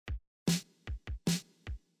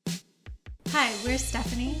Hi, we're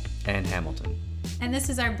Stephanie. And Hamilton. And this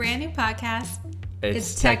is our brand new podcast.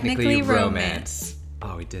 It's technically romance.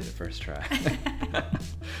 Oh, we did it first try.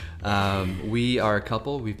 We are a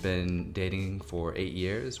couple. We've been dating for 8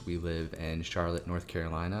 years. We live in Charlotte, North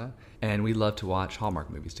Carolina. And we love to watch Hallmark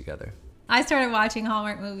movies together. I started watching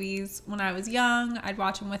Hallmark movies when I was young. I'd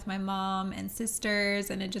watch them with my mom and sisters,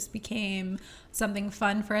 and it just became something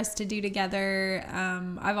fun for us to do together.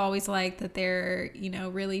 I've always liked that they're,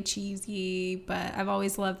 really cheesy, but I've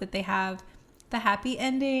always loved that they have the happy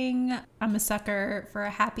ending. I'm a sucker for a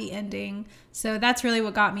happy ending. So that's really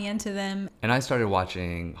what got me into them. And I started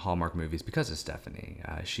watching Hallmark movies because of Stephanie.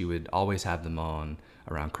 She would always have them on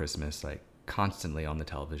around Christmas, constantly on the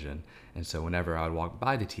television. And so whenever I would walk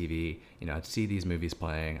by the TV, I'd see these movies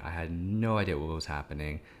playing. I had no idea what was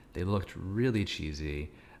happening. They looked really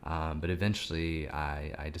cheesy. But eventually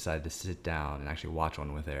I decided to sit down and actually watch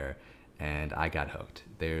one with her, and I got hooked.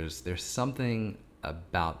 There's something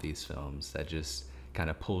about these films that just kind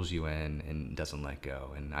of pulls you in and doesn't let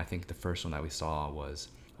go. And I think the first one that we saw was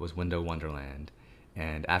Window Wonderland.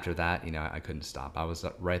 And after that, I couldn't stop. I was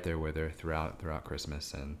right there with her throughout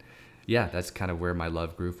Christmas. And yeah, that's kind of where my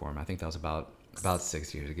love grew for him. I think that was about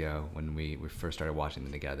 6 years ago when we first started watching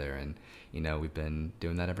them together. And, we've been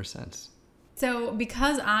doing that ever since. So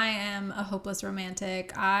because I am a hopeless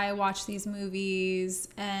romantic, I watch these movies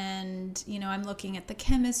and, I'm looking at the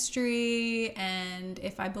chemistry and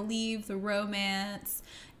if I believe the romance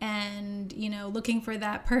and, looking for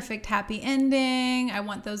that perfect happy ending. I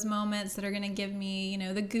want those moments that are going to give me,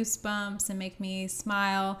 the goosebumps and make me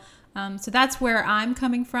smile. So that's where I'm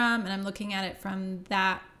coming from, and I'm looking at it from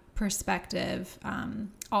that perspective,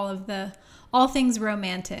 all things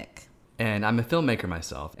romantic. And I'm a filmmaker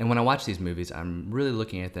myself. And when I watch these movies, I'm really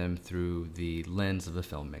looking at them through the lens of the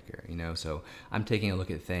filmmaker, So I'm taking a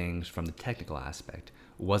look at things from the technical aspect.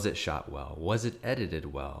 Was it shot well? Was it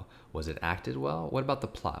edited well? Was it acted well? What about the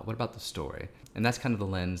plot? What about the story? And that's kind of the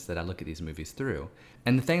lens that I look at these movies through.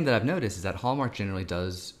 And the thing that I've noticed is that Hallmark generally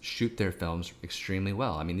does shoot their films extremely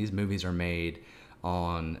well. I mean, these movies are made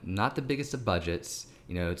on not the biggest of budgets.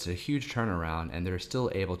 It's a huge turnaround, and they're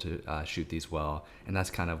still able to shoot these well, and that's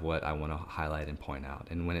kind of what I want to highlight and point out.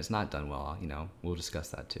 And when it's not done well, we'll discuss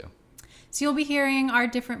that too. So you'll be hearing our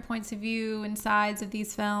different points of view and sides of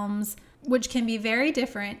these films, which can be very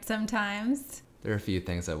different sometimes. There are a few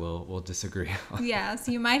things that we'll disagree on. Yeah,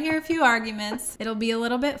 so you might hear a few arguments. It'll be a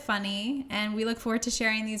little bit funny, and we look forward to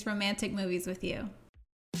sharing these romantic movies with you.